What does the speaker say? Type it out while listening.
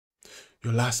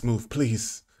Your last move,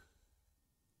 please.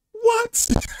 What?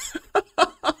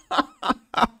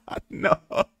 No.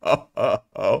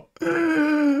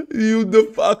 You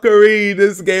the fuckery.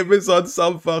 This game is on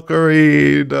some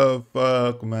fuckery. The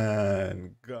fuck,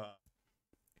 man. God.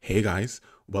 Hey guys,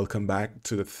 welcome back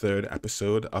to the third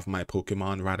episode of my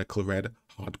Pokemon Radical Red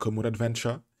hardcore mode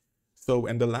adventure. So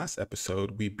in the last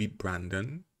episode, we beat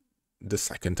Brandon the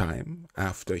second time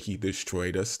after he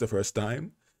destroyed us the first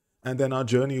time. And then our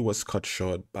journey was cut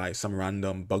short by some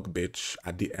random bug bitch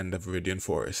at the end of Viridian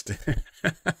Forest.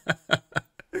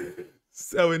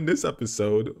 So in this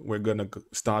episode, we're gonna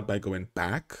start by going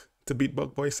back to beat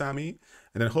Bug Boy Sammy,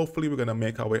 and then hopefully we're gonna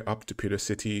make our way up to Pewter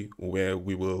City, where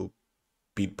we will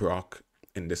beat Brock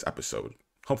in this episode.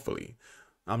 Hopefully.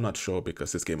 I'm not sure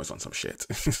because this game is on some shit.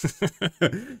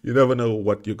 You never know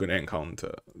what you're gonna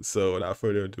encounter. So without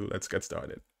further ado, let's get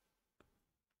started.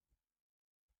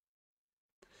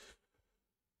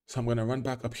 So I'm gonna run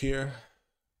back up here.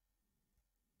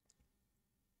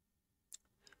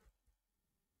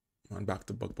 Run back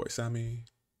to Bug Boy Sammy.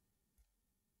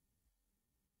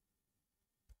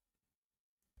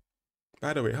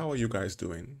 By the way, how are you guys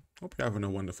doing? Hope you're having a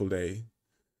wonderful day.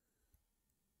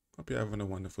 Hope you're having a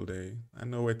wonderful day. I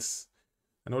know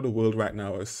the world right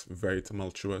now is very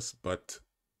tumultuous, but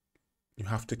you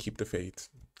have to keep the faith.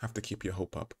 Have to keep your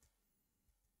hope up.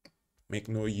 Make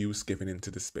no use giving in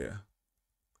to despair.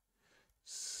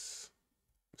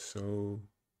 So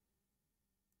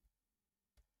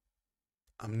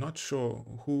I'm not sure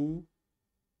who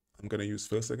I'm gonna use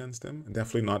first against him.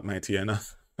 Definitely not my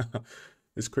Tiana.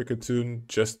 This Cricketune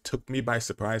just took me by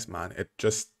surprise, man. It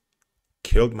just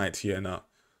killed my Tiana.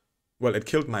 Well, it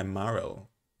killed my Maril.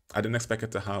 I didn't expect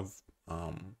it to have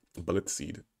Bullet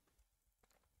Seed.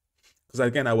 Because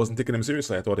again, I wasn't taking him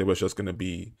seriously. I thought it was just gonna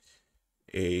be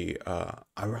a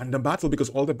random battle, because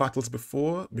all the battles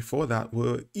before that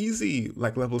were easy,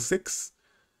 like level 6.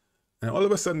 And all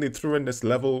of a sudden they threw in this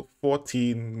level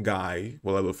 14 guy,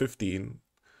 well level 15,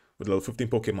 with level 15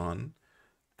 Pokemon,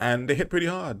 and they hit pretty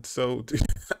hard. So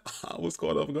I was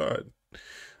caught off guard.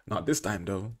 Not this time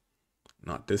though.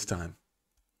 Not this time.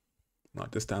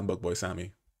 Not this time, Bug Boy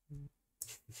Sammy.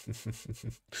 Let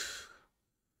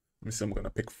me see, I'm gonna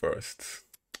pick first.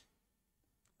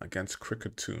 Against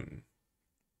Cricketune.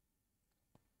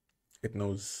 It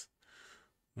knows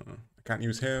I can't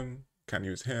use him. Can't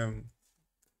use him.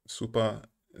 Super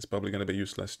is probably gonna be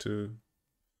useless too.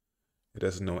 It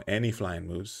doesn't know any flying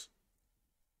moves.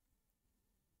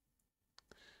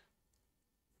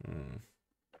 I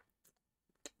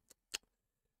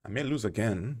may lose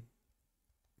again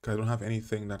because I don't have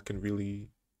anything that can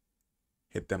really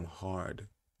hit them hard.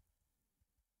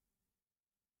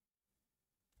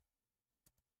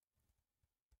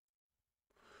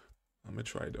 I'm gonna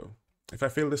try though. If I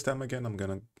fail this time again, I'm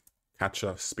gonna catch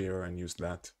a spear and use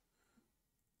that.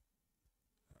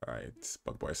 Alright,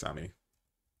 Bug Boy Sammy.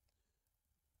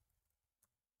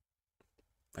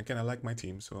 Again, I like my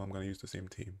team, so I'm gonna use the same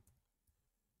team.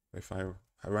 If I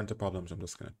run into problems, I'm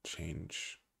just gonna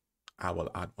change. I will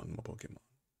add one more Pokemon.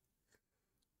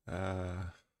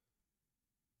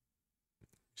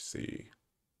 See.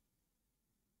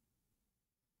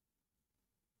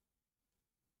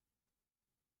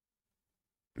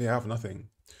 Yeah, I have nothing.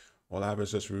 All I have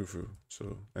is just Rufu.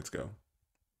 So let's go.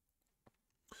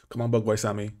 Come on, Bug Boy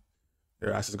Sammy.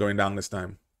 Your ass is going down this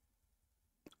time.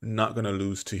 Not gonna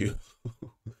lose to you.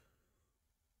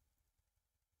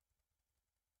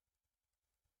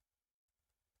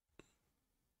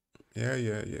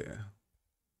 Yeah.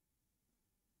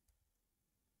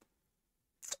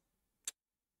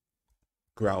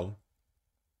 Growl.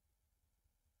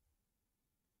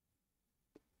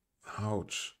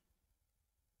 Ouch.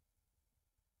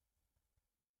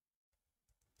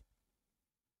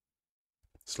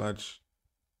 Sludge.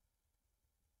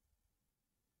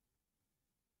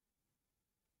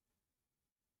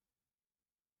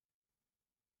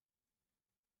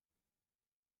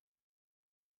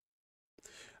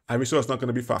 Ivysaur is not going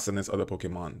to be faster than its other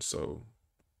Pokemon, so.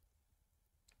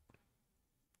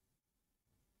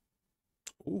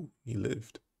 Ooh, he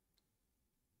lived.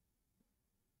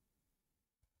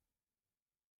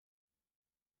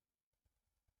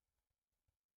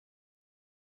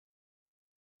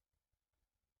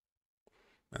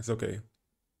 That's okay.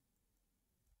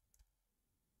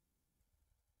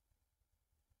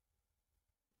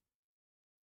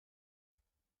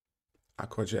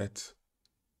 Aquajet.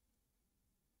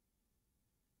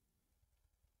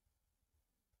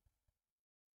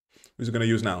 Who's it going to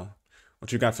use now?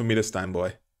 What you got for me this time,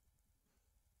 boy?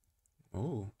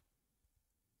 Oh,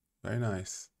 very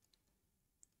nice.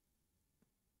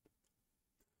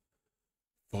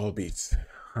 Volbeat.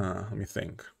 Let me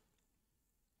think.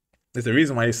 There's a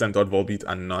reason why he sent out Volbeat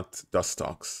and not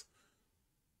Dustox.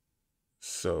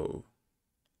 So,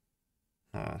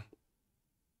 let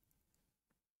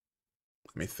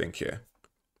me think here.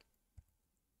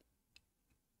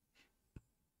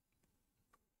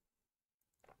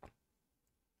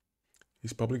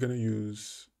 He's probably going to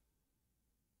use...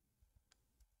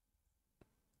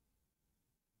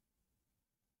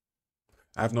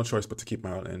 I have no choice but to keep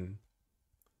Marill in.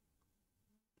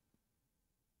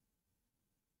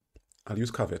 I'll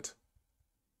use Covet.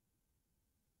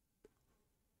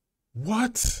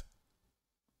 What?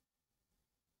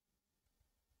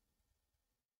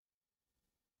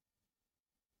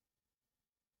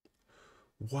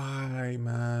 Why,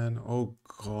 man? Oh,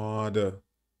 God.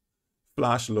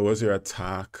 Flash lowers your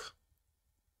attack.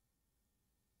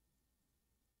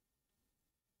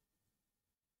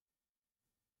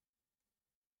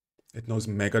 It knows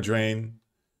Mega Drain.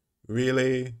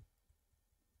 Really?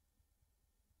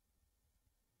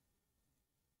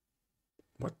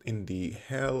 What in the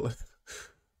hell?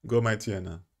 Go, my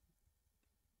Tiana.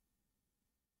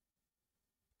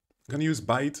 I'm gonna use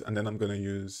Bite, and then I'm gonna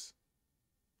use...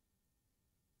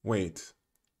 Wait.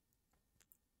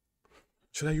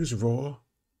 Should I use Roar?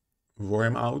 Roar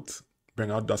him out?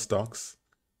 Bring out Dustox?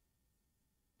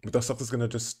 But Dustox is gonna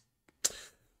just...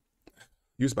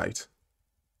 Use Bite.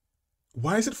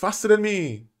 Why is it faster than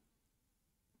me?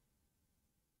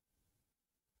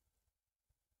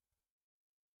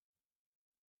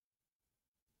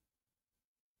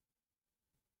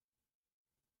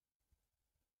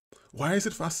 Why is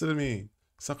it faster than me?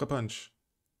 Sucker Punch.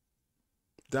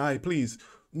 Die, please.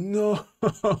 No.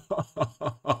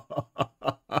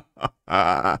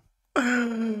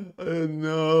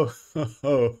 No.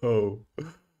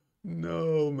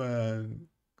 No, man.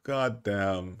 God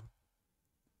damn.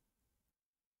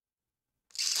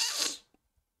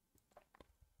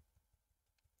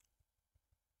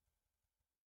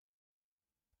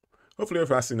 Hopefully we're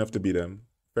fast enough to beat him.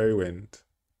 Fairy Wind.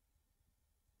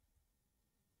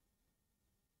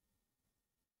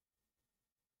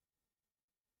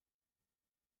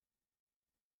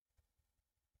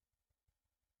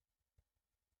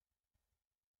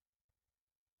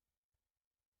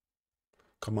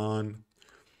 Come on.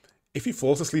 If he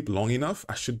falls asleep long enough,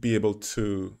 I should be able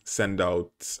to send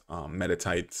out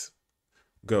Meditite.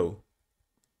 Go.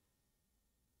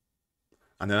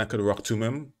 And then I could Rock Tomb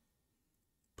him.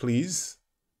 Please.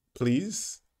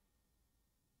 Please.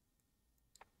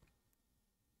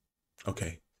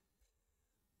 Okay.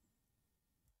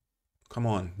 Come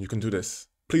on. You can do this.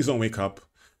 Please don't wake up.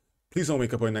 Please don't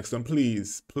wake up right next to him.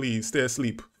 Please. Please. Stay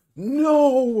asleep.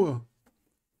 No!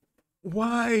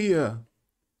 Why?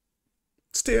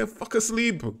 Stay fuck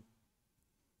asleep.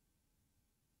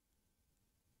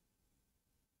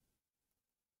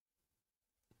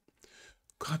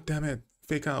 God damn it.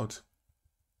 Fake out.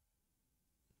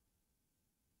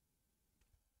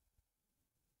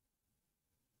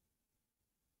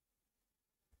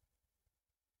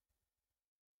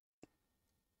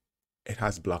 It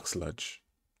has Block Sludge.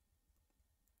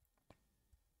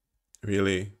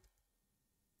 Really?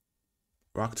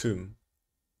 Rock Tomb.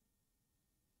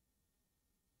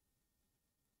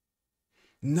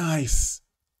 Nice.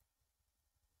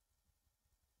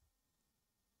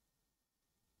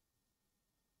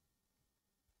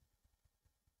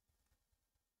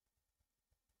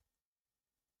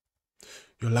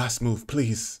 Your last move,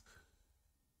 please.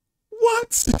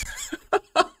 What?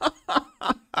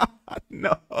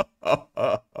 No.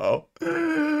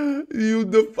 You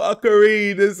the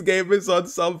fuckery. This game is on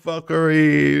some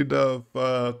fuckery. The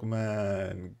fuck,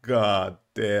 man. God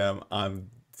damn,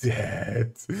 I'm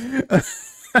dead.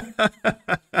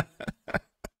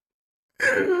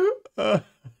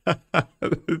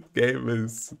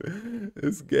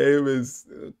 This game is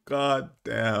god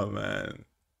damn, man.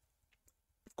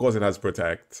 Of course it has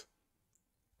Protect.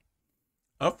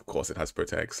 Of course it has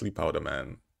Protect. Sleep Powder,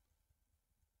 man.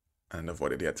 And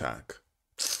avoided the attack.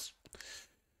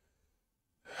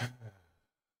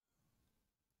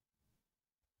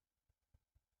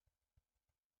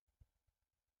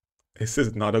 This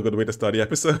is not a good way to start the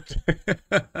episode.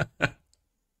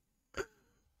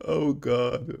 Oh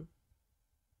god.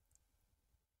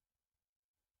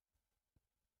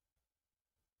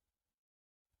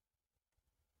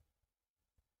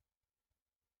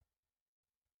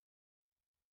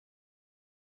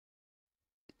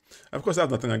 Of course I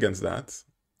have nothing against that.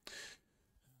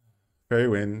 Fairy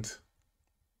Wind.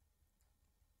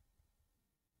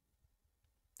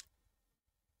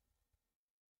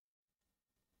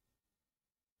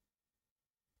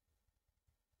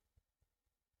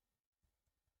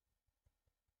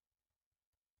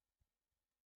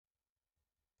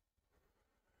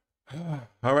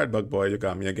 All right, Bug Boy, you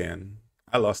got me again.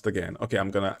 I lost again. Okay, I'm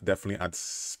gonna definitely add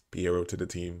Spiro to the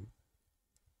team.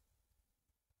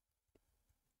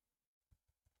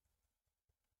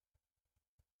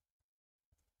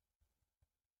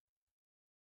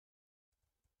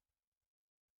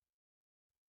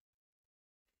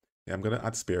 Yeah, I'm gonna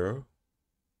add Spiro.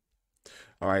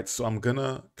 All right, so I'm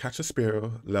gonna catch a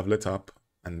Spiro, level it up,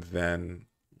 and then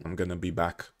I'm gonna be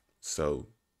back. So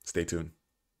stay tuned.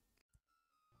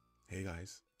 Hey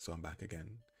guys, so I'm back again.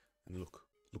 And look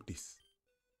this.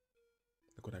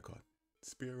 Look what I got.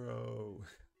 Spiro.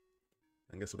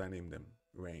 And guess what I named them?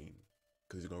 Rain.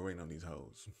 Because it's gonna rain on these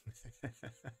hoes.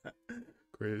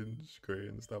 Cringe.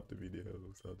 Stop the video.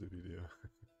 Stop the video.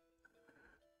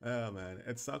 Oh man,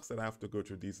 it sucks that I have to go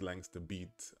through these lengths to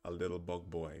beat a little bug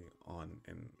boy on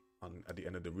at the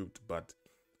end of the route. But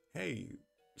hey,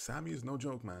 Sammy is no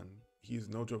joke, man. He's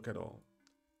no joke at all.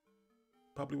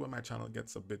 Probably when my channel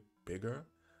gets a bit bigger,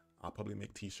 I'll probably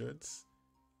make t-shirts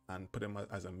and put him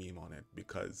as a meme on it,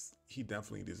 because he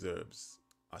definitely deserves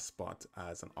a spot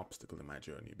as an obstacle in my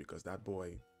journey, because that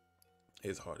boy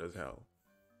is hard as hell.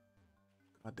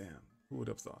 God damn, who would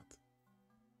have thought?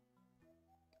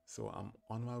 So I'm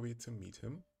on my way to meet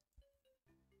him.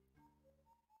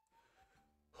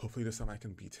 Hopefully this time I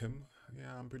can beat him.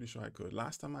 Yeah, I'm pretty sure I could.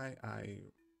 Last time I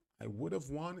would have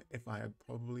won if I had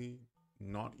probably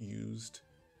not used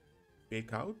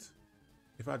Fake Out.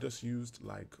 If I just used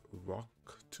like Rock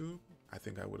Tube, I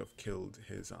think I would have killed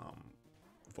his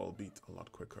Volbeat a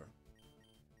lot quicker.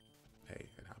 Hey,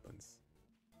 it happens.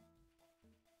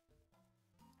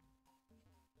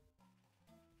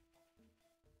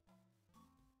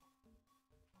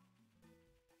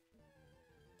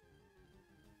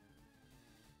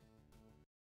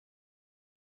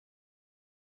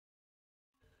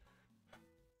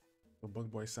 So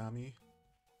Bug Boy Sammy,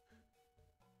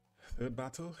 third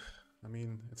battle. I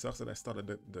mean, it sucks that I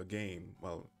started the game,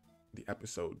 well, the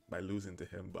episode, by losing to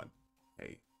him, but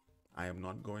hey, I am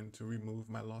not going to remove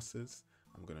my losses.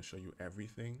 I'm going to show you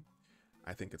everything.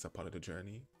 I think it's a part of the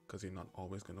journey, because you're not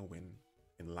always going to win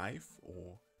in life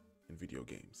or in video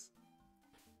games.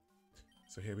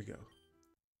 So here we go.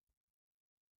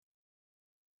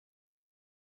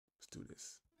 Let's do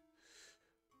this.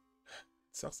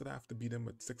 It sucks that I have to beat him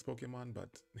with 6 Pokemon,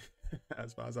 but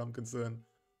as far as I'm concerned,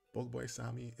 Bug Boy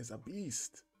Sammy is a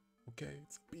beast. Okay,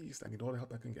 it's a beast. I need all the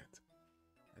help I can get.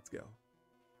 Let's go.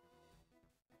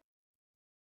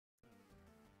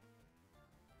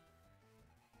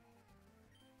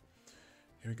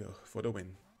 Here we go for the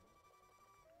win.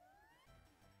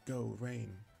 Go,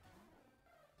 Rain.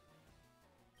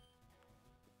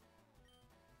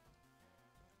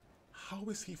 How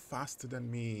is he faster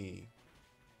than me?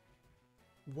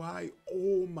 Why?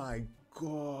 Oh my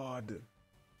god.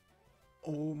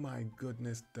 Oh my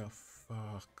goodness, the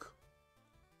fuck.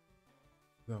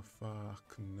 The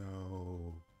fuck,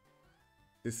 no.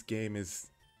 This game is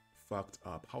fucked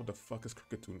up. How the fuck is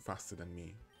Cricketune faster than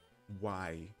me?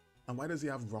 Why? And why does he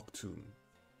have Rock Tomb?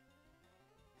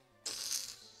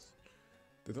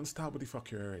 They don't start with the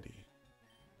fuck you already.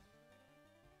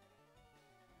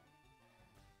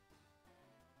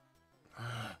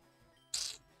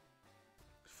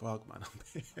 Fuck, man.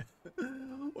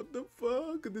 What the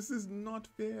fuck? This is not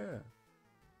fair.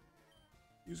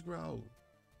 Use Growl.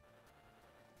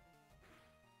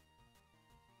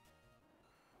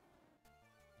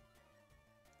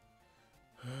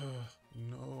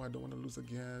 No, I don't want to lose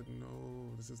again.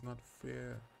 No, this is not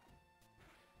fair.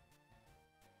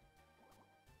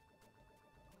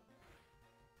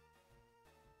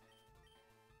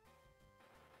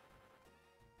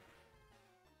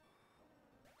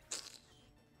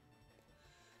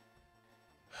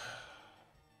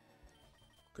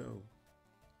 Go.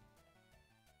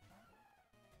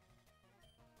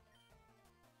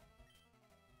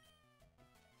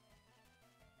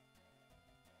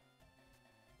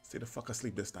 Stay the fuck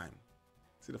asleep this time.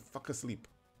 Stay the fuck asleep.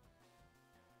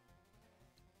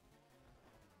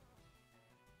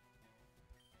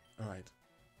 Alright.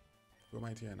 Go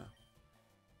my Tiana.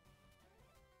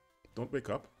 Don't wake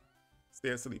up. Stay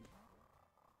asleep.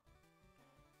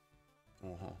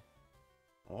 Uh-huh.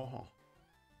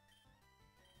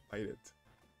 Bite it.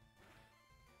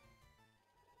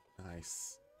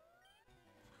 Nice.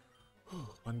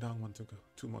 One down, one to go.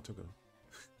 2 more to go.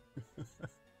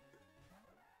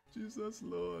 Jesus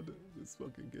Lord. This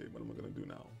fucking game. What am I gonna do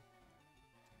now?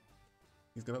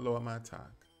 He's gonna lower my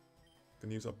attack.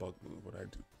 Gonna use a bug move. What I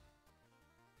do?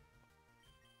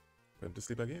 Put him to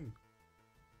sleep again.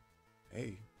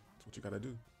 Hey, that's what you gotta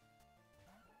do.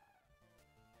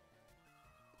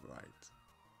 Right.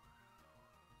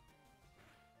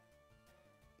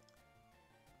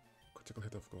 Critical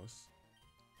hit, of course.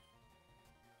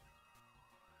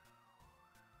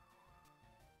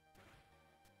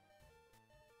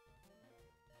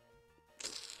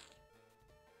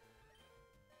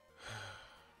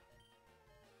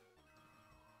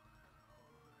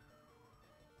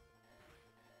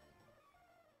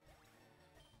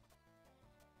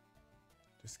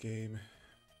 This game,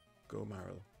 go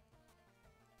Marl.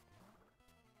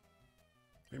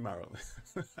 Hey Marl.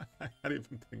 I can't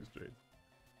even think straight.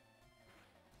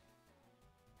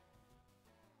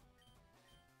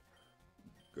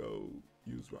 Go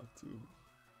use Rock 2.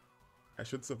 I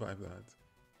should survive that.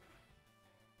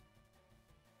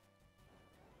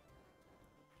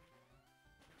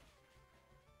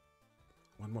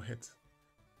 One more hit.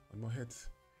 One more hit.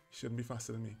 He shouldn't be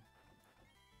faster than me.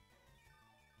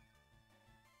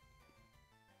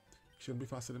 He shouldn't be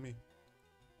faster than me.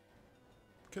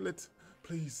 Kill it.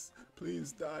 Please.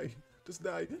 Please die. Just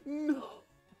die. No.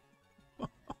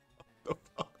 The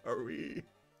fuckery.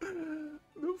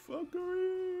 The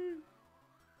fuckery.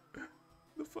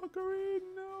 The fuckery.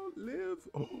 No. Live.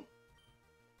 Oh.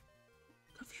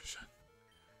 Confusion.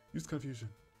 Use confusion.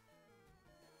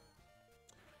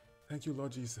 Thank you,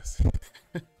 Lord Jesus.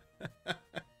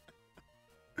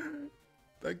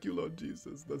 Thank you, Lord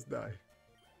Jesus. Let's die.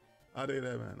 Out of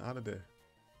there, man. Out of there.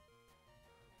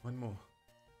 One more.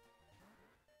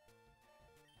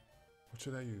 What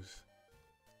should I use?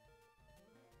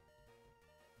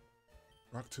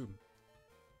 Rock 2.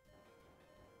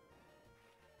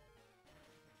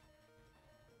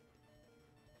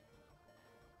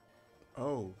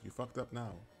 Oh, you fucked up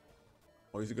now.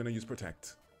 Or is he gonna use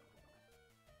Protect?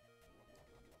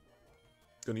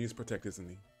 He's gonna use Protect, isn't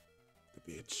he?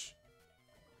 The bitch.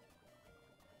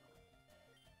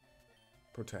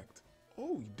 Protect.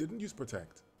 Oh, he didn't use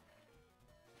Protect.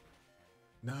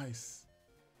 Nice.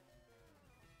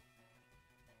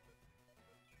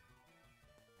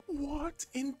 What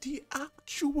in the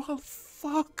actual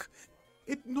fuck?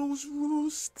 It knows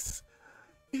Roost.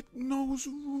 It knows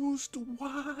Roost.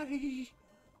 Why?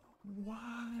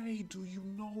 Why do you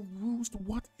know Roost?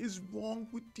 What is wrong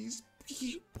with these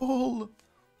people?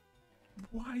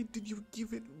 Why did you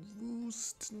give it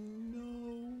Roost?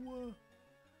 No.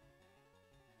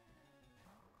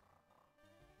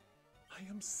 I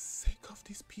am sick of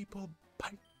these people.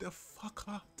 Bite the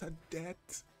fucker to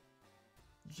death.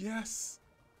 Yes.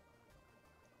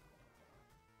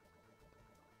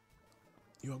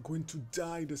 You are going to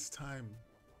die this time.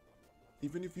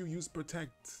 Even if you use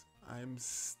Protect, I'm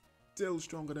still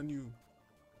stronger than you.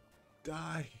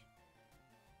 Die.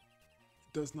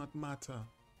 It does not matter.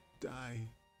 Die.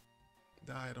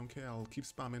 Die, I don't care. I'll keep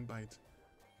spamming Bite.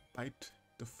 Bite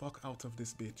the fuck out of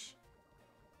this bitch.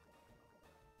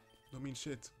 Don't mean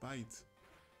shit. Bite.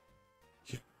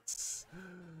 Yes.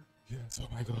 Yes. Oh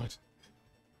my god.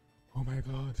 Oh my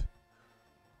god.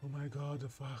 Oh my god. The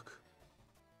fuck.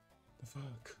 The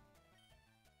fuck.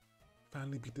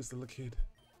 Finally beat this little kid.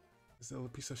 This little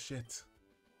piece of shit.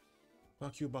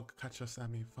 Fuck you, bug catcher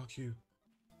Sammy. Fuck you.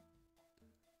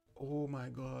 Oh my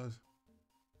god.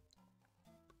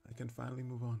 I can finally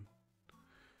move on.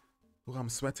 Oh, I'm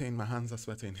sweating. My hands are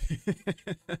sweating.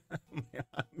 My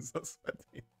hands are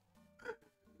sweating.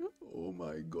 Oh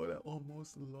my god, I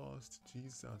almost lost.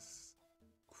 Jesus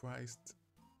Christ.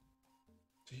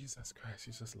 Jesus Christ,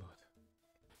 Jesus Lord.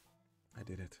 I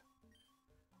did it.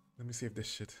 Let me save this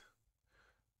shit.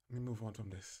 Let me move on from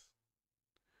this.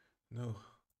 No.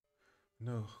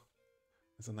 No.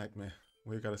 It's a nightmare.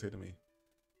 What you gotta say to me?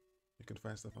 You can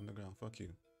find stuff on the ground. Fuck you.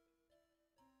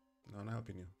 No, I'm not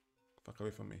helping you. Fuck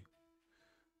away from me.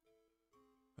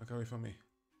 Fuck away from me.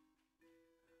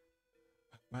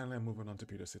 Finally, I'm moving on to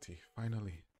Peter City.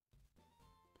 Finally.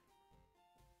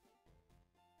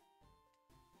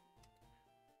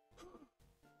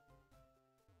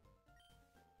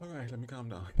 Alright, let me calm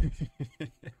down. Let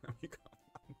me calm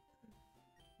down.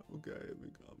 Okay, let me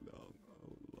calm down.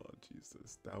 Oh, Lord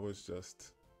Jesus. That was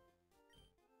just...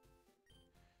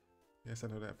 Yes, I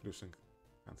know that evolution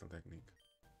cancel technique.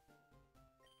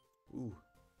 Ooh.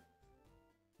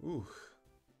 Ooh.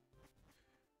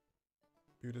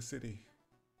 Peter City.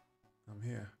 I'm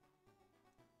here.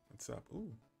 What's up?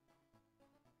 Ooh.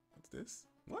 What's this?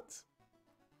 What?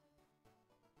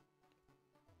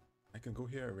 I can go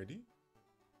here already?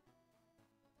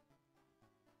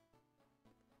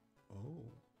 Oh.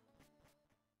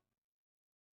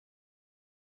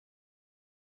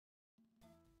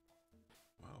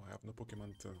 Wow, I have no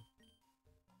Pokemon to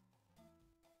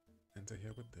enter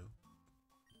here with though.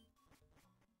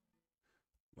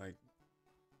 Like,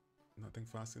 nothing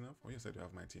fast enough? Oh yes, I do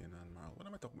have my Tiana and Marl. What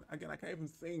am I talking about? Again, I can't even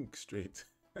think straight.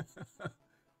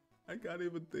 I I can't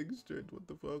even think straight. What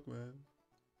the fuck, man?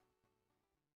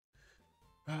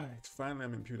 Alright, finally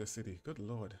I'm in Pewter City. Good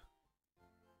lord.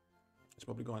 I should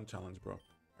probably go and challenge Brock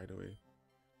right away.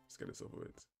 Let's get this over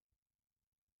with.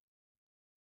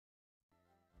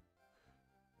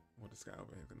 What this guy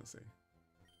over here is gonna say.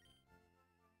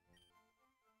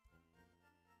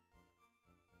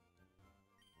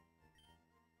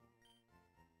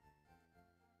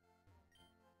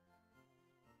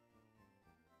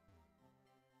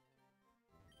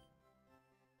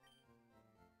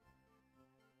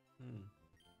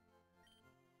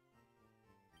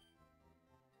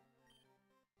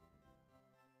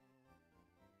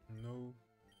 No,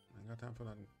 I ain't got time for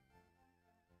that.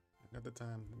 I got the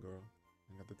time, girl.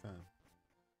 I got the time.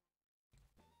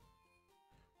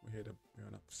 We're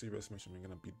on a serious mission. We're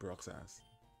gonna beat Brock's ass.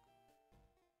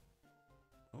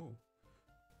 Oh,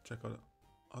 check out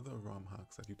other ROM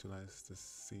hacks that utilize the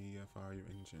CFRU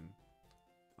engine.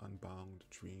 Unbound,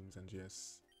 Dreams, and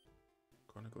GS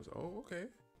Chronicles. Oh, okay.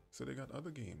 So they got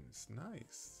other games.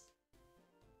 Nice.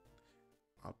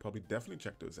 I'll probably definitely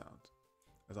check those out.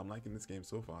 As I'm liking this game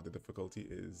so far, the difficulty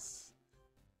is...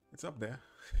 it's up there.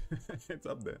 It's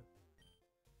up there.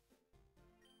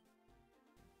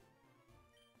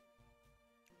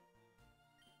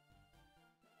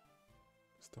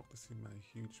 Stop to see my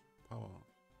huge power.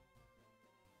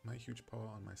 My huge power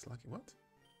on my slacking. What?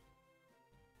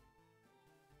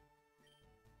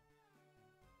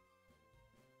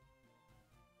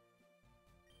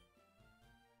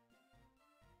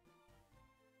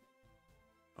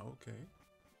 Okay.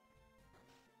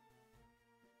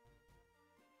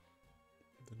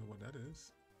 Don't know what that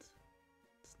is.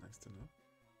 It's nice to know.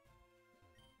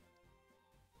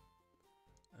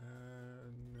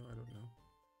 No, I don't know.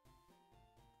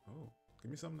 Oh, give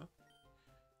me some now.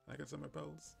 Can I get some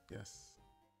repels? Yes.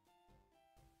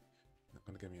 Not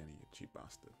gonna give me any, you cheap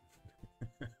bastard.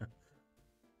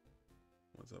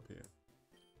 What's up here?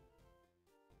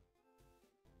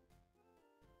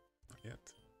 Not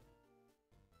yet.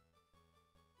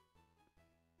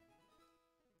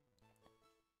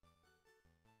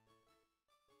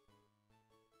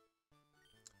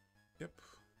 Yep.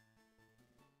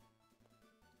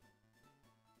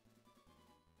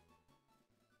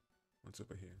 What's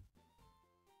over here?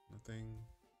 Nothing.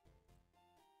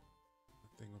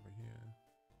 Nothing over here.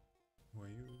 Who are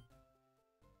you?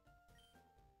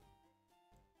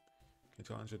 Can you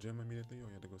challenge the gym immediately or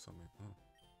you have to go somewhere? Oh.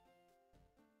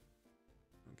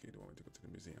 Okay, you don't want me to go to the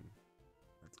museum.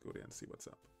 Let's go there and see what's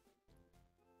up.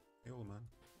 Hey, old man.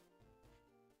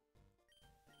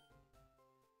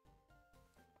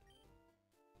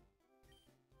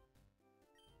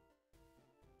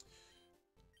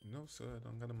 No, sir, I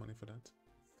don't got the money for that.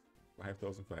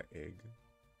 5,000 for an egg.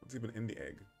 What's even in the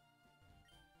egg?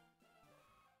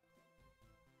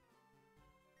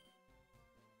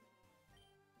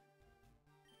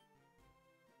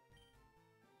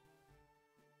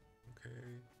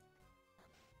 Okay.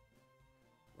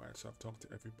 Right, so I've talked to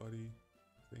everybody.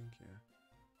 I think, yeah.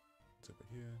 What's over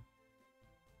here?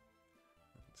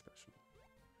 Nothing special.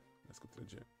 Let's go to the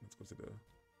gym. Let's go to the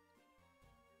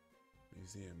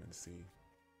museum and see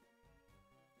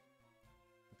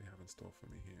what they have in store for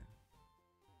me here.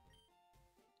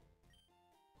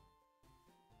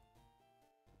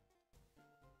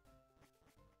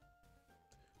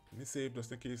 Let me save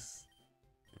just in case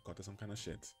you caught to some kind of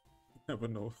shit. You never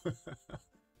know.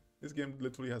 This game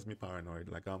literally has me paranoid.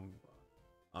 Like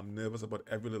I'm nervous about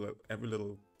every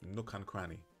little nook and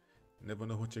cranny. Never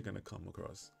know what you're gonna come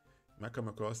across. You might come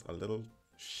across a little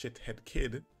shithead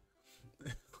kid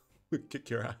who kick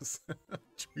your ass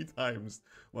 3 times.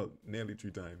 Well, nearly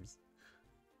 3 times.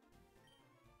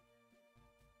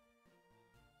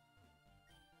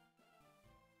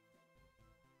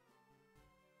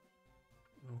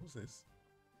 Oh, who's this?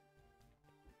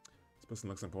 This person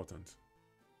looks important.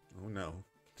 Oh no.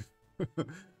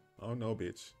 Oh no,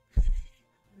 bitch.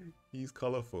 He's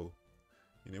colorful.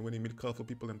 You know, when you meet colorful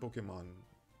people in Pokemon,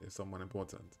 there's someone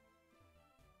important.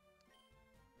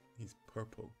 He's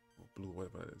purple or blue,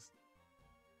 whatever it is.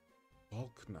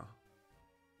 Falkner.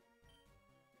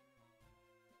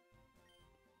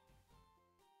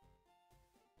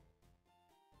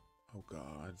 Oh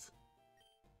god.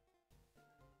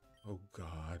 Oh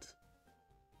god.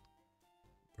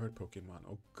 Bird Pokemon.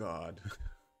 Oh god.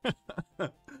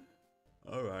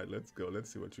 Alright, let's go.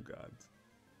 Let's see what you got.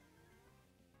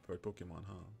 Bird Pokemon,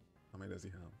 huh? How many does he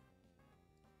have?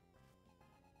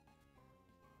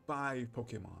 5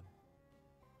 Pokemon.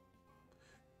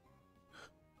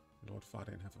 Lord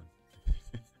Father in heaven.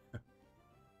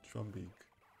 Trumbeak.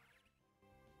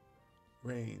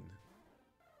 Rain.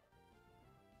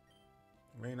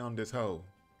 Rain on this hoe.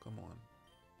 Come on.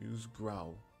 Use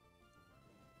growl.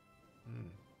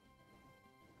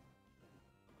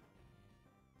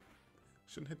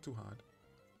 Shouldn't hit too hard.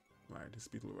 Right, his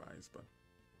speed will rise, but...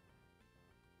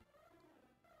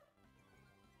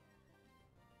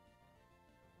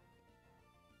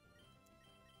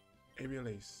 Aerial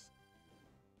Ace.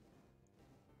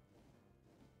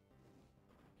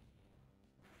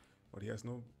 But he has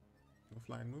no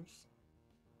flying moves?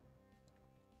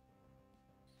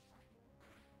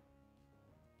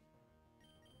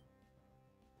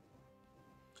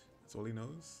 That's all he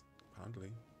knows? Apparently.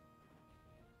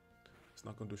 It's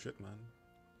not gonna do shit, man.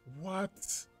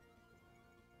 What?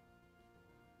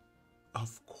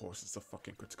 Of course it's a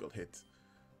fucking critical hit.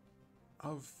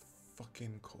 Of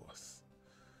fucking course.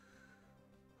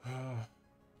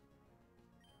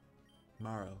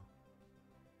 Marl.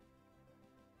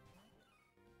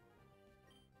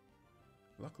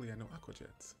 Luckily I know Aqua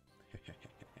Jets.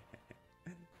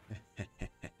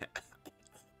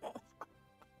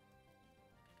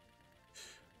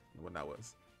 What that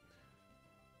was.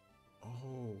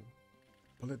 Oh,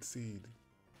 Bullet Seed.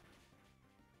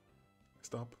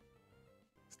 Stop.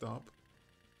 Stop.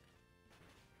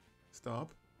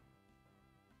 Stop.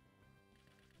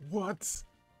 What?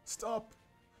 Stop.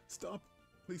 Stop.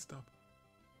 Please stop.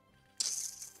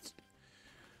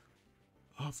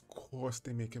 Of course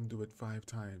they make him do it 5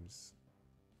 times.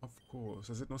 Of course.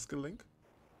 Is it no skill link?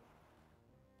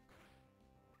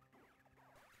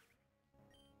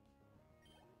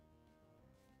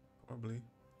 Probably.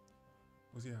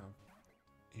 What does he have?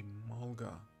 A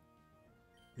Mulga.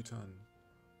 Return.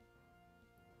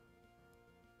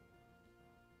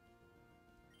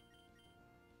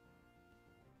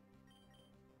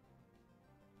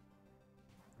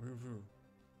 Review.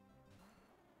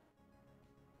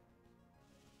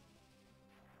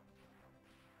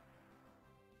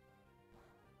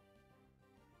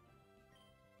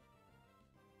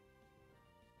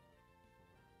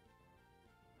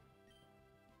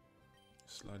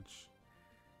 Sludge.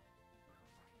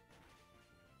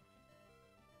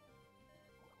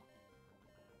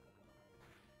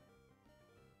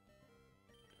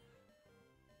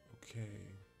 Okay.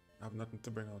 I have nothing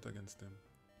to bring out against him.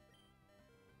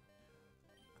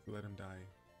 I have to let him die.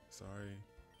 Sorry.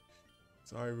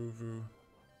 Sorry, Ruvu.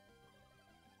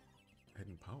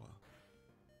 Hidden power.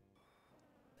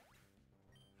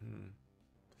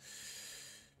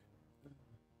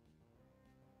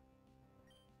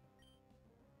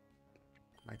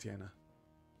 Mighty Anna.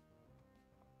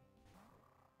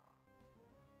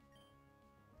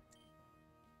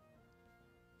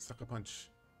 Sucker Punch.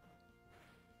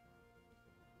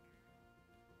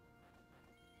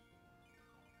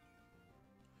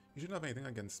 You shouldn't have anything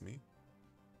against me.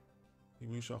 You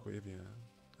will Shockwave, yeah.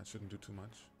 That shouldn't do too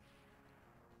much.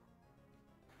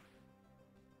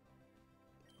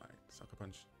 Alright, Sucker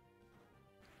Punch.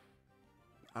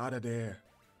 Out of there.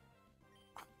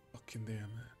 Fucking there,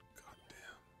 man. God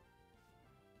damn.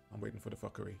 I'm waiting for the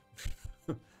fuckery.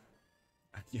 A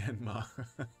Yanma.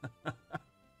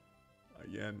 A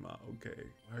Yanma, okay.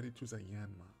 Why did he choose a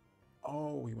Yanma?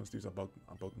 Oh, he wants to use a bug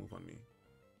move on me.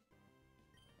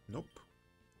 Nope.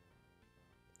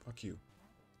 Fuck you.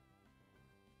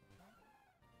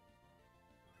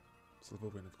 Silver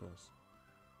win, of course.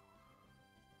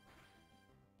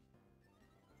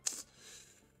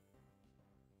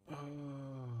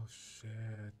 Oh,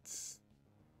 shit.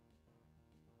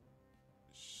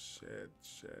 Shit.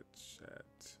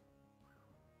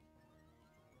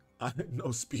 I had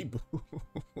no speed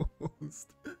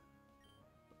boost.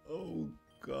 Oh,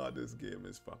 God, this game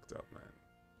is fucked up, man.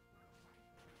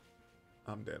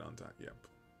 I'm dead on time. Yep.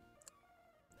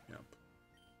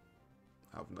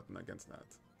 I have nothing against that.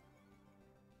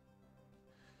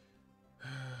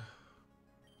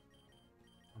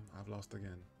 I've lost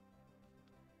again.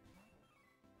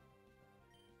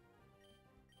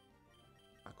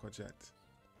 Aqua Jet.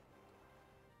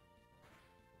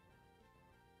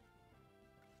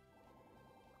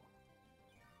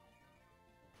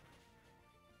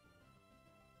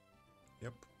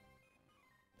 Yep.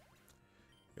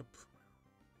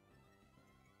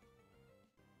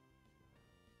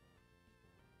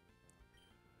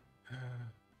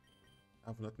 I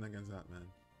have nothing against that, man.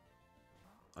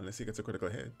 Unless he gets a critical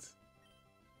hit.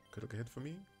 Critical hit for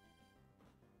me?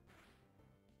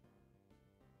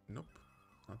 Nope.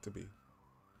 Not to be.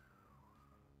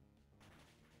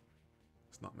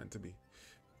 It's not meant to be.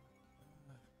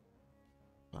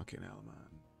 Fucking hell,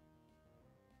 man.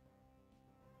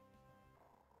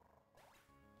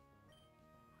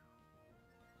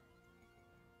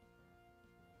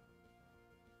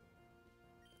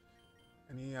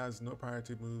 And he has no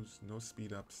priority moves, no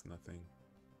speed ups, nothing.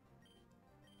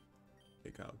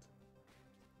 Kick out.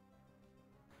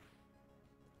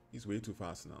 He's way too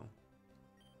fast now.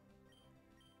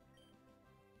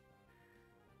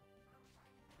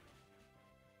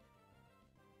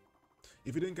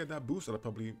 If he didn't get that boost, I'd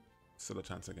probably still a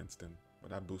chance against him.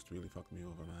 But that boost really fucked me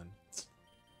over, man.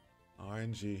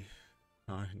 RNG.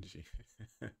 RNG.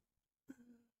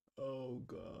 Oh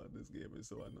god, this game is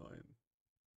so annoying.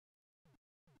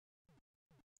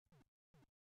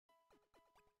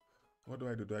 What do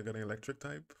I do? Do I get an electric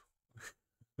type?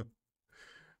 Do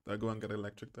I go and get an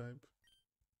electric type?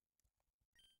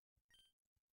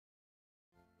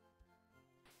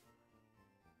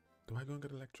 Do I go and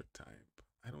get electric type?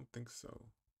 I don't think so.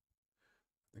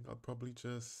 I think I'll probably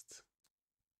just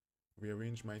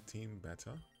rearrange my team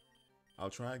better. I'll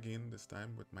try again this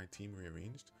time with my team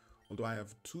rearranged. Although I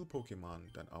have 2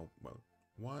 Pokemon that are, well,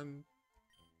 1,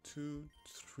 2,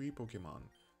 3 Pokemon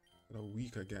that are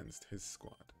weak against his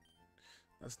squad.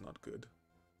 That's not good.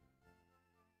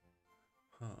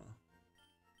 Huh.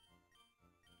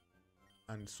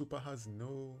 And Super has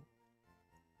no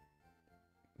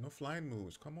flying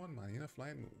moves. Come on, man. You need a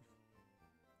flying move.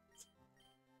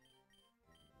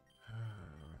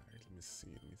 Alright, let me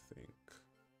see. Let me think.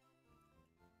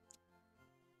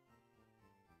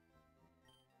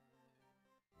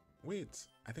 Wait,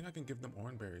 I think I can give them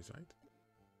orange berries, right?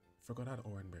 Forgot I had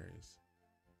orange berries.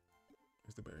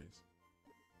 Where's the berries?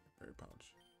 Berry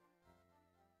pouch.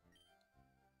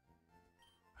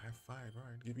 I have 5,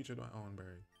 alright. Give each other an orange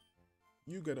berry.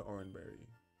 You get an orange berry.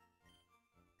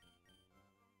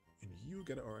 And you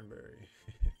get an orange berry.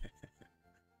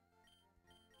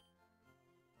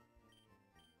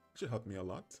 Should help me a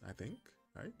lot, I think,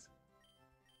 right?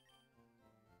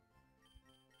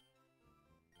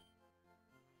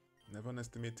 Never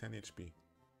underestimate 10 HP.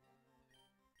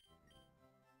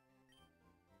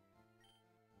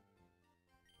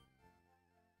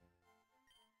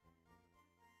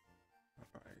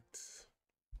 Alright.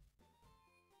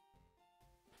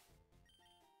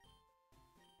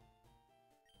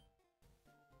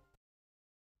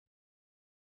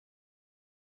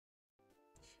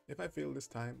 If I fail this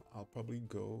time, I'll probably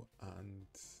go and...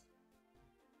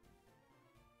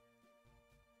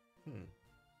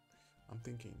 I'm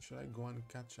thinking, should I go and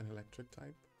catch an electric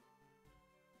type?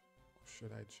 Or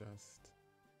should I just...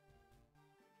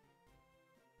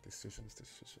 Decisions.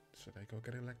 Should I go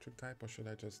get an electric type or should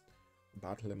I just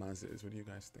battle him as is? What do you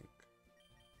guys think?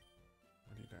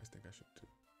 What do you guys think I should do?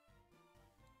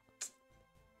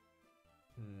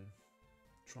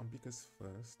 Trompika's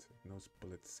first. It knows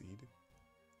Bullet Seed.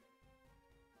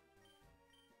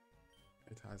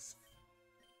 It has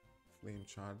Flame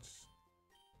Charge,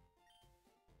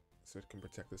 so it can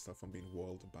protect itself from being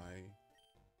walled by,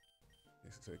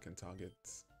 so it can target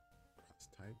grass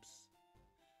types.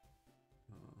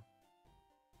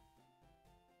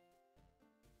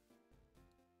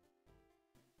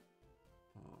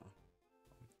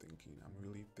 I'm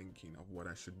really thinking of what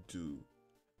I should do,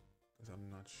 because I'm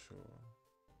not sure.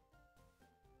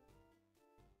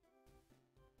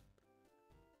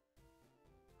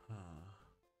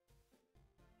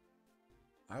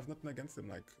 I have nothing against him,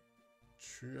 like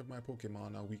 3 of my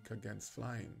Pokemon are weak against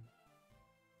flying.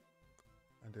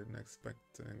 I didn't expect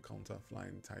to encounter a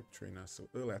flying type trainer so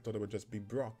early. I thought it would just be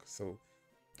Brock, so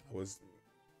I was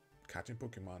catching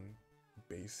Pokemon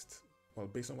based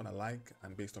on what I like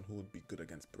and based on who would be good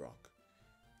against Brock.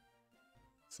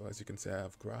 So as you can see, I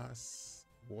have grass,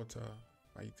 water,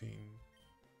 fighting,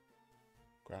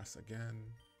 grass again.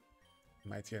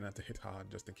 My Tiana to hit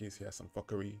hard just in case he has some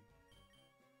fuckery.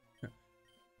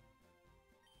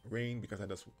 Rain because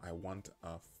I want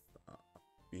a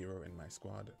hero in my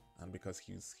squad, and because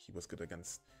he was good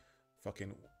against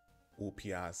fucking OP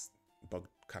ass bug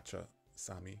catcher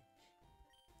Sammy.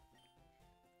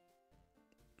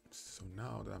 So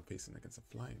now that I'm facing against a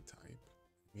flying type,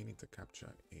 we need to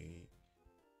capture a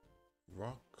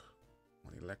rock,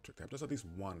 an electric type. Just at least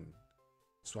one.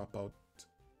 Swap out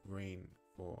rain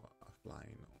for a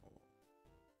flying or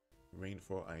rain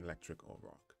for an electric or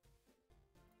rock.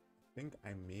 I think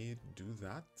I may do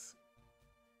that.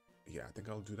 Yeah, I think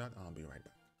I'll do that. I'll be right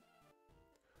back.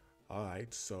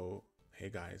 Alright, so hey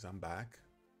guys, I'm back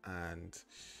and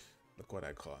look what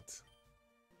I caught.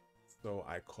 So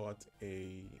I caught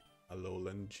a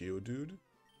Alolan Geodude,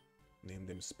 named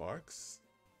him Sparks.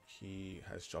 He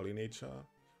has Jolly Nature.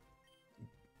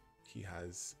 He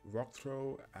has Rock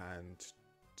Throw and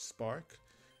Spark.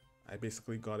 I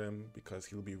basically got him because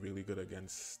he'll be really good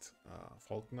against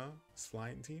Falkner's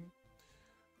flying team.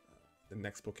 The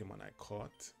next Pokemon I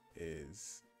caught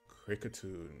is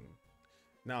Kricketune.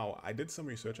 Now, I did some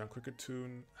research on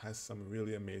Cricketune, has some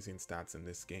really amazing stats in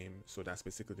this game, so that's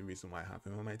basically the reason why I have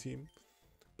him on my team.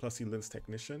 Plus, he learns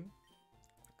Technician,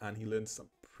 and he learns some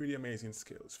pretty amazing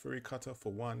skills. Fury Cutter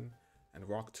for one, and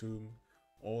Rock Tomb.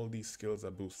 All these skills are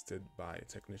boosted by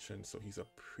Technician, so he's a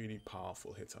pretty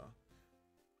powerful hitter.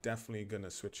 Definitely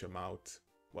gonna switch him out.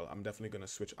 Well, I'm definitely gonna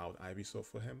switch out Ivysaur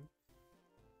for him.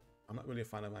 I'm not really a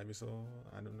fan of Ivysaur.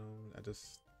 I don't know.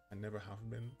 I never have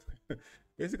been.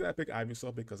 Basically, I picked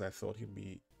Ivysaur because I thought he'd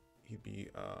be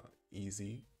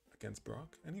easy against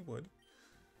Brock, and he would.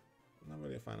 I'm not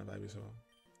really a fan of Ivysaur.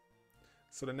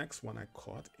 So the next one I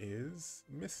caught is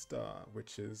Mr.,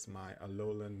 which is my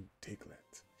Alolan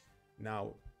Diglett.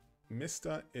 Now,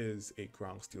 Mr. is a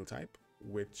ground steel type,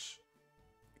 which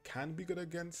can be good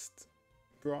against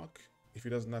Brock if he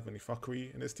doesn't have any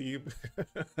fuckery in his team.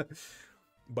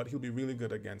 But he'll be really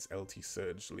good against LT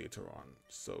Surge later on,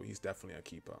 so he's definitely a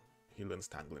keeper. He learns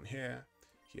Tangling Hair,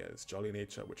 he has Jolly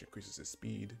Nature, which increases his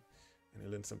speed, and he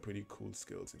learns some pretty cool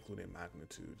skills, including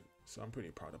Magnitude, so I'm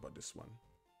pretty proud about this one.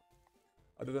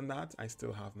 Other than that, I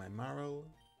still have my Marill,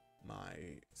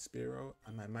 my Spearow,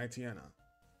 and my Mightyena.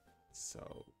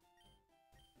 So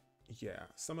yeah,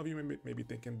 some of you may be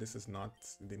thinking this is not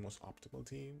the most optimal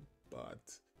team, but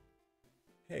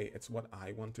hey, it's what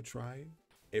I want to try.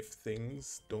 If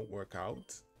things don't work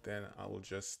out, then I will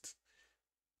just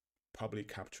probably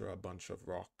capture a bunch of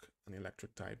rock and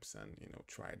electric types and, you know,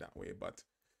 try it that way. But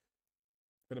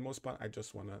for the most part, I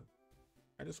just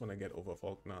wanna get over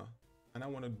Falkner, and I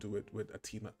want to do it with a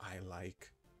team that I like.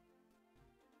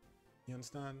 You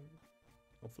understand?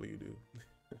 Hopefully you do.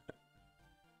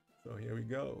 So here we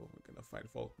go. We're gonna fight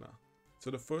Falkner. So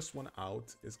the first one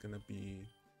out is gonna be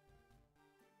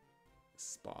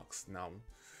Sparks. Now,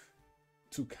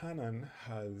 Toucanon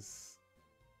has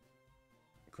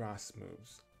grass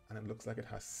moves, and it looks like it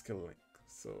has Skill Link,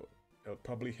 so it'll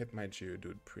probably hit my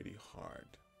Geodude pretty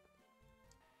hard.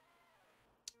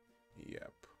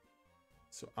 Yep.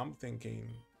 So I'm thinking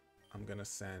I'm gonna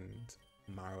send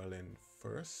Marilyn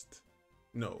first.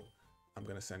 No, I'm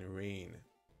gonna send Rain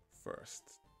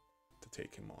first to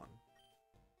take him on.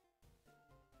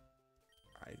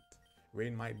 Right.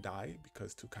 Rain might die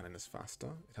because Toucanon is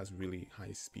faster. It has really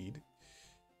high speed,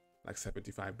 like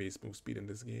 75 base move speed in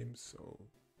this game, so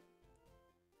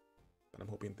but I'm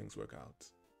hoping things work out.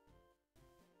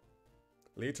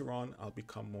 Later on, I'll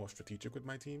become more strategic with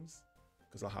my teams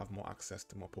because I'll have more access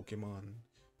to more Pokemon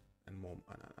and more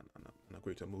and a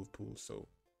greater move pool. So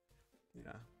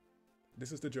yeah,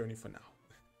 this is the journey for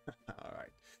now. All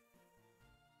right,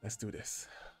 let's do this.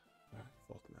 All right,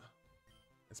 Falkner,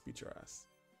 let's beat your ass.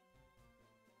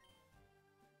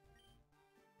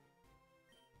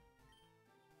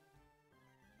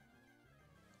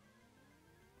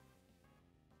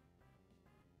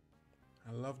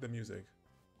 I love the music.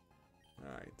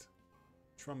 All right.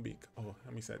 Trumbeak. Oh,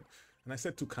 let me said. And I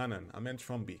said Toucanon. I meant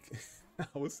Trumbeak.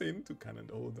 I was saying Toucanon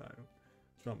the whole time.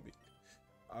 Trumbeak.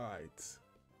 All right.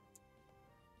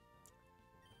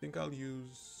 I think I'll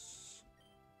use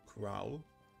Growl.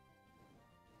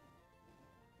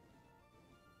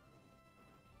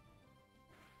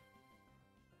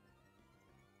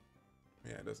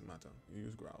 Yeah, it doesn't matter. You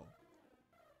use Growl.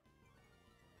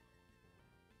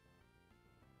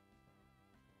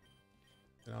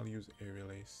 Then I'll use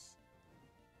Aerial Ace.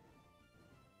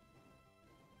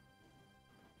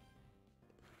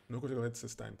 No critical hits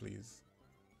this time, please.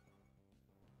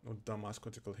 No dumbass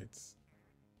critical hits.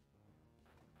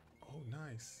 Oh,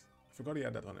 nice. I forgot he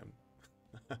had that on him.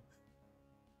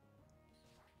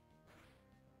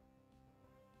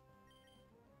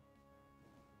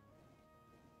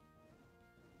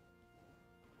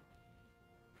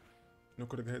 No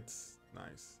critical hits.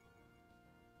 Nice.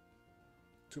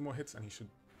 2 more hits and he should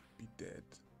be dead.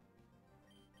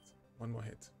 1 more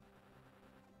hit.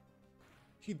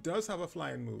 He does have a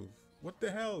flying move. What the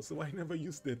hell? So I never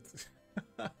used it.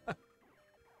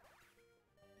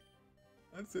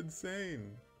 That's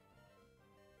insane.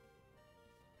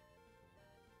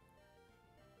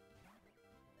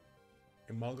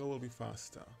 Emolga will be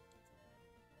faster.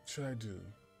 What should I do?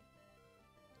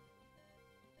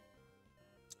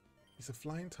 He's a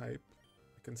flying type.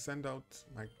 I can send out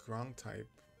my ground type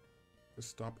to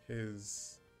stop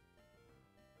his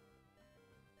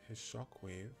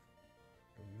shockwave.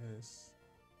 And this.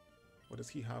 What does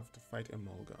he have to fight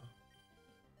Emolga?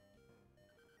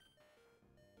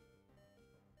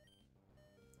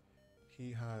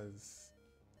 He has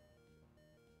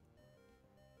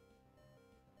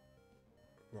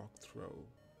Rock Throw.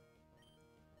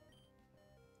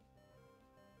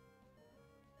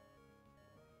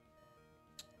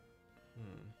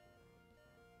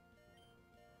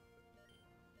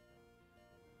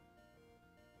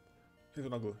 Here's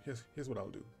what I'll do. Here's what I'll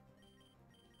do.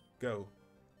 Go.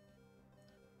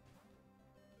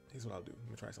 Here's what I'll do. Let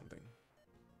me try something.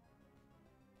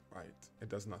 Right. It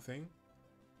does nothing.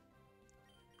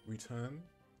 Return.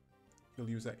 He'll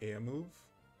use an air move.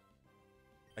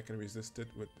 I can resist it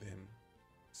with him.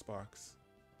 Sparks.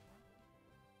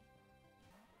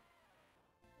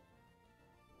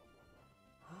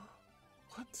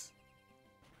 What?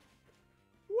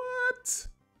 What?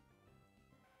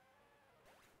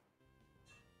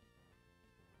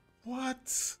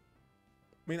 What?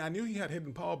 I mean, I knew he had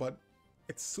hidden power, but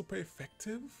it's super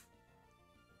effective?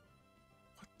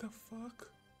 What the fuck?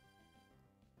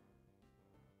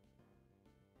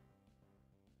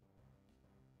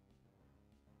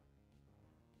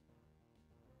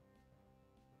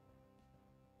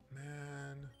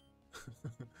 Man.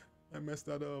 I messed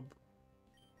that up.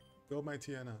 Go, my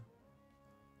Tiana.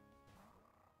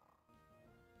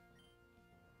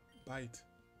 Bite.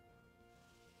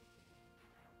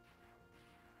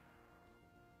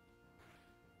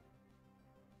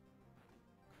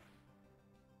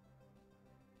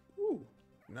 Ooh,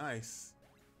 nice.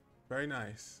 Very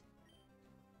nice.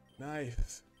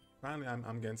 Nice. Finally,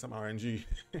 I'm getting some RNG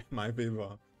in my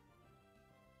favor.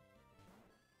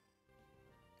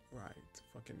 Right,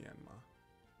 fucking Yanma.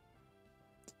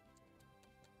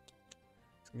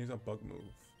 It's gonna use a bug move.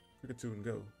 Kricketune,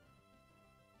 go.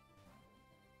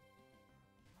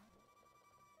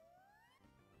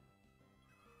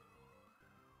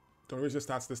 Don't raise your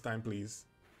stats this time, please.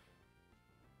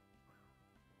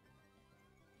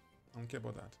 I don't care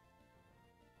about that.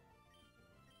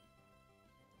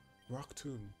 Rock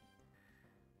Tomb.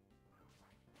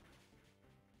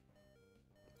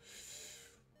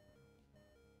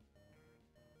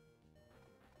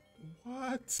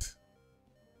 What?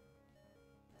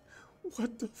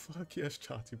 What the fuck? Yes,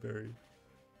 Charty Berry.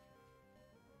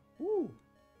 Woo!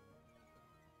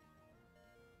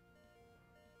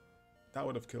 That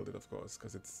would have killed it, of course,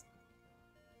 because it's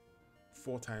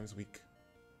 4 times weak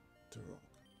to rock.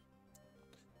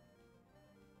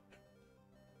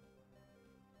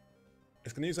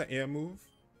 It's gonna use an air move.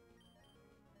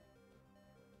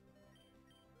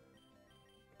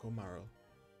 Go Marl.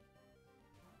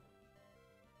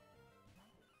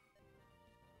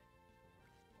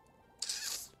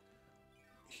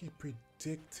 He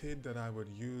predicted that I would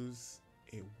use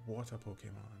a water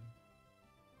Pokemon.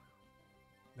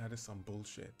 That is some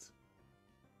bullshit.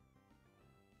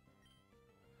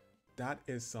 That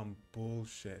is some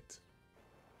bullshit.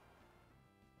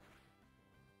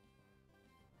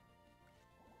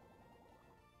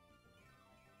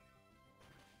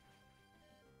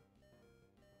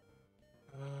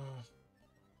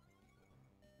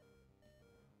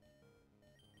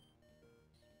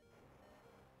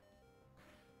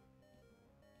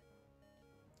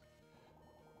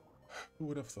 Who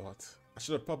would have thought? I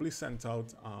should have probably sent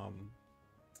out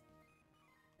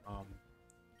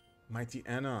Mighty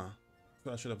Anna. That's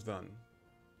what I should have done.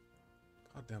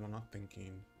 God damn, I'm not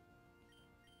thinking.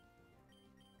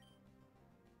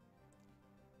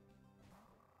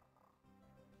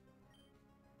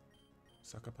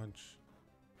 Sucker Punch.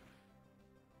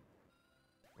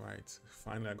 Right,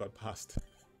 finally I got past.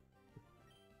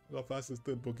 I got past his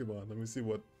third Pokemon. Let me see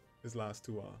what his last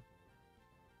 2 are.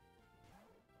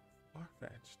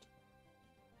 Farfetch'd.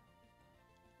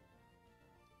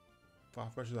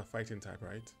 Farfetch'd is a fighting type,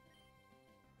 right?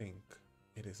 I think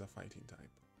it is a fighting type.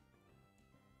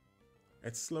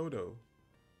 It's slow though.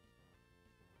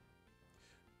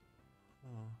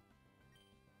 Oh.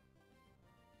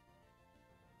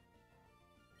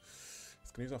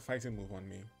 It's gonna use a fighting move on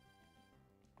me.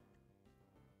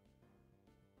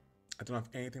 I don't have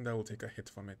anything that will take a hit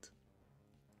from it.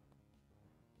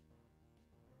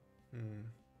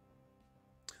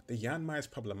 The Yanma is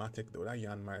problematic though. That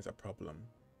Yanma is a problem.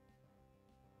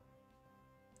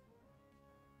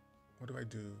 What do I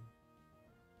do?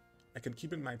 I can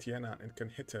keep in my Tiana and it can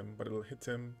hit him, but it'll hit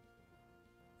him.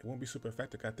 It won't be super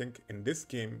effective. I think in this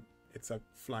game, it's a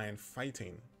flying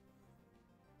fighting.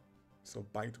 So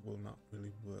bite will not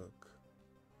really work.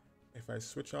 If I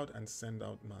switch out and send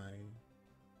out my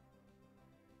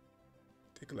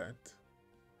Diglett.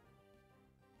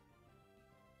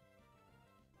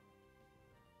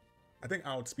 I think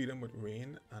I would speed him with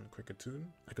Rain and Kricketune.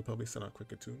 I could probably send out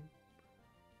Kricketune.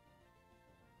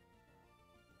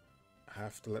 I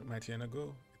have to let my Tiana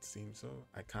go, it seems so.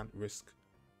 I can't risk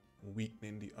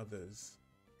weakening the others.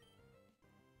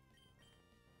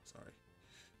 Sorry.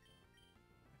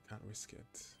 I can't risk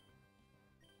it.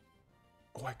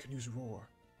 Oh, I can use Roar.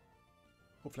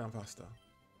 Hopefully I'm faster.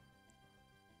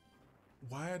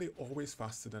 Why are they always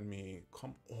faster than me?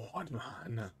 Come on,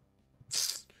 man.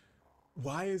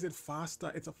 Why is it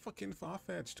faster? It's a fucking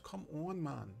far-fetched. Come on,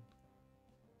 man.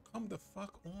 Come the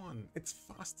fuck on. It's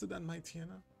faster than my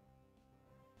Tiana.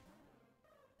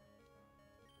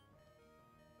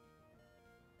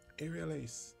 Aerial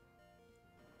Ace.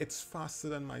 It's faster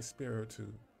than my Spearow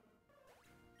too.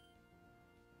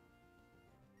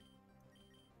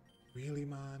 Really,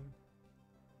 man?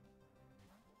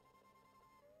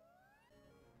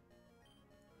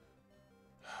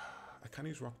 I can't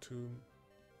use Rock Tomb.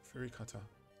 Fury Cutter.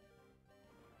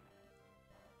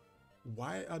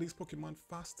 Why are these Pokemon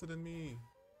faster than me?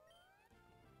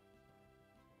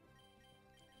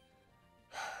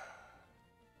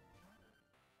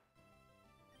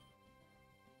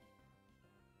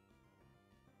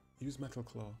 Use Metal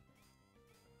Claw.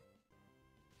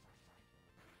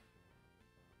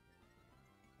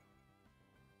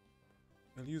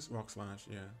 I'll use Rock Smash,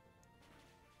 yeah.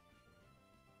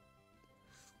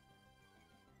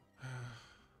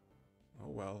 Oh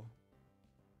well.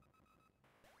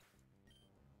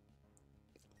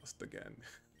 Lost again.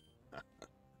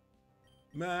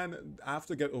 Man, I have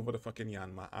to get over the fucking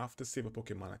Yanma. I have to save a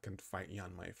Pokemon that can fight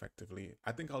Yanma effectively.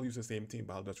 I think I'll use the same team,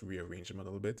 but I'll just rearrange them a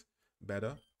little bit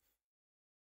better.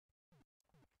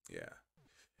 Yeah.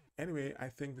 Anyway, I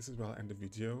think this is where I'll end the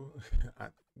video.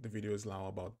 The video is now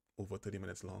about over 30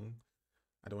 minutes long.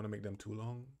 I don't want to make them too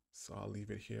long, so I'll leave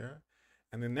it here.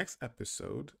 And the next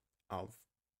episode, I'll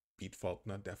beat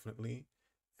Falkner definitely,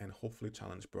 and hopefully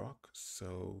challenge Brock.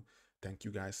 So thank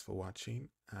you guys for watching,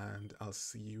 and I'll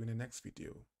see you in the next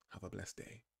video. Have a blessed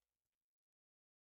day.